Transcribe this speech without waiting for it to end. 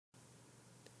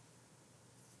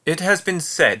It has been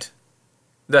said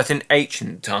that in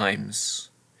ancient times,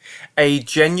 a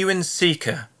genuine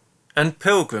seeker and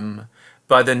pilgrim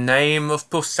by the name of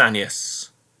Pausanias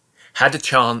had a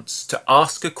chance to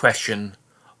ask a question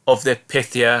of the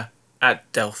Pythia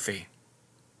at Delphi.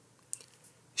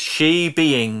 She,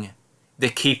 being the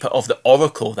keeper of the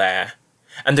oracle there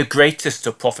and the greatest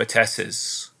of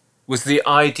prophetesses, was the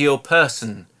ideal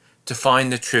person to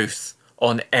find the truth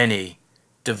on any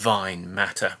divine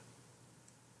matter.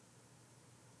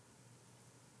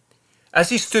 As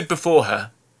he stood before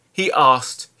her, he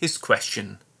asked his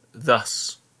question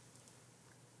thus: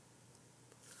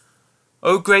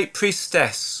 "O great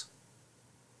priestess,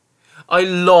 I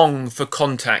long for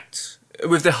contact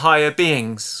with the higher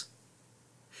beings,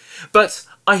 but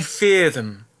I fear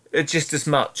them just as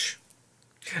much.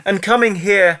 And coming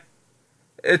here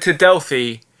to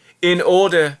Delphi in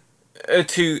order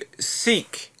to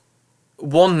seek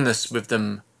oneness with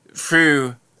them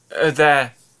through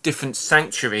their different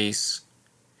sanctuaries,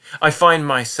 I find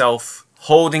myself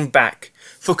holding back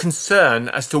for concern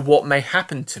as to what may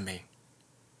happen to me.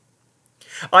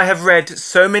 I have read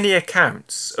so many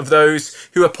accounts of those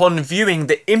who, upon viewing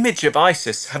the image of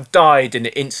Isis, have died in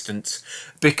an instant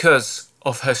because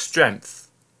of her strength.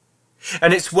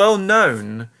 And it's well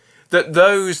known that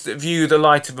those that view the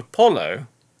light of Apollo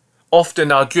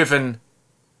often are driven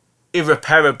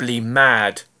irreparably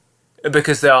mad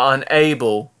because they are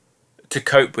unable to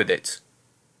cope with it.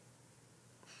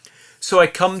 So I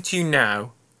come to you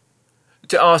now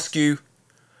to ask you,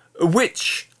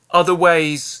 which are the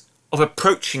ways of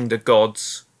approaching the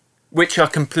gods which are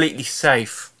completely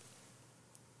safe?"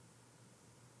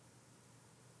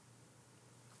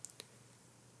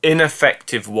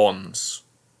 "Ineffective ones,"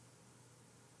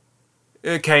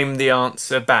 came the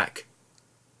answer back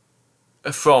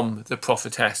from the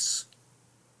prophetess.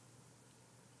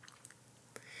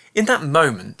 In that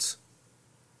moment,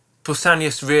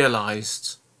 Pausanias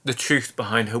realized the truth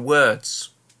behind her words.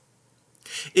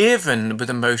 Even with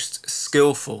the most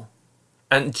skillful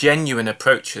and genuine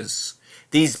approaches,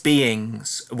 these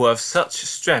beings were of such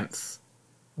strength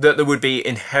that there would be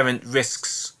inherent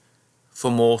risks for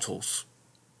mortals.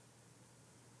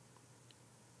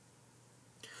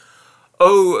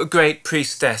 "O great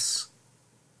priestess,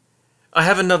 I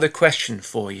have another question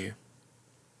for you.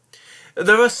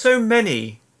 There are so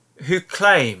many who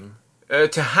claim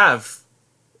to have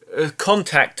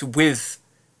contact with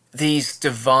these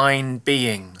divine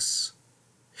beings,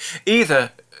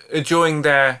 either during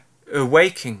their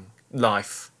waking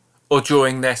life or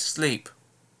during their sleep.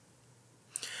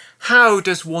 How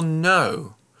does one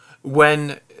know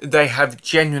when they have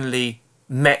genuinely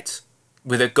met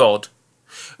with a god,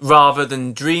 rather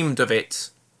than dreamed of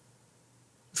it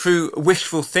through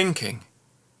wishful thinking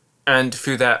and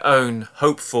through their own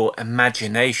hopeful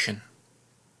imagination?"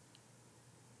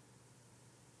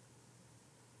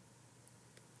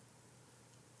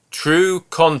 True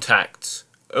contact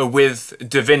with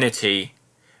divinity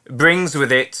brings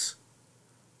with it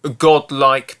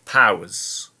godlike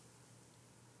powers.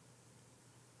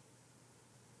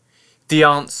 The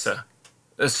answer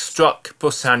struck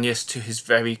Pausanias to his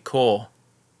very core.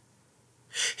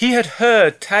 He had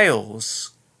heard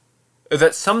tales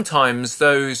that sometimes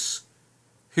those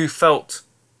who felt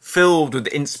filled with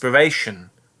inspiration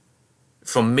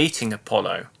from meeting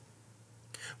Apollo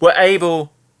were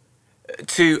able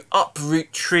to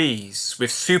uproot trees with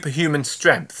superhuman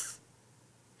strength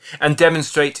and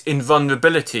demonstrate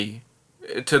invulnerability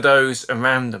to those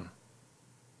around them.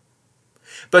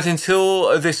 But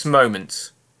until this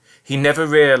moment, he never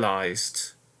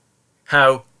realized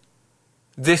how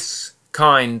this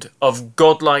kind of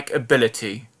godlike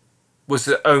ability was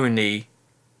the only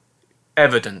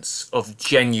evidence of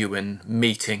genuine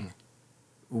meeting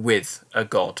with a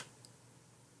god.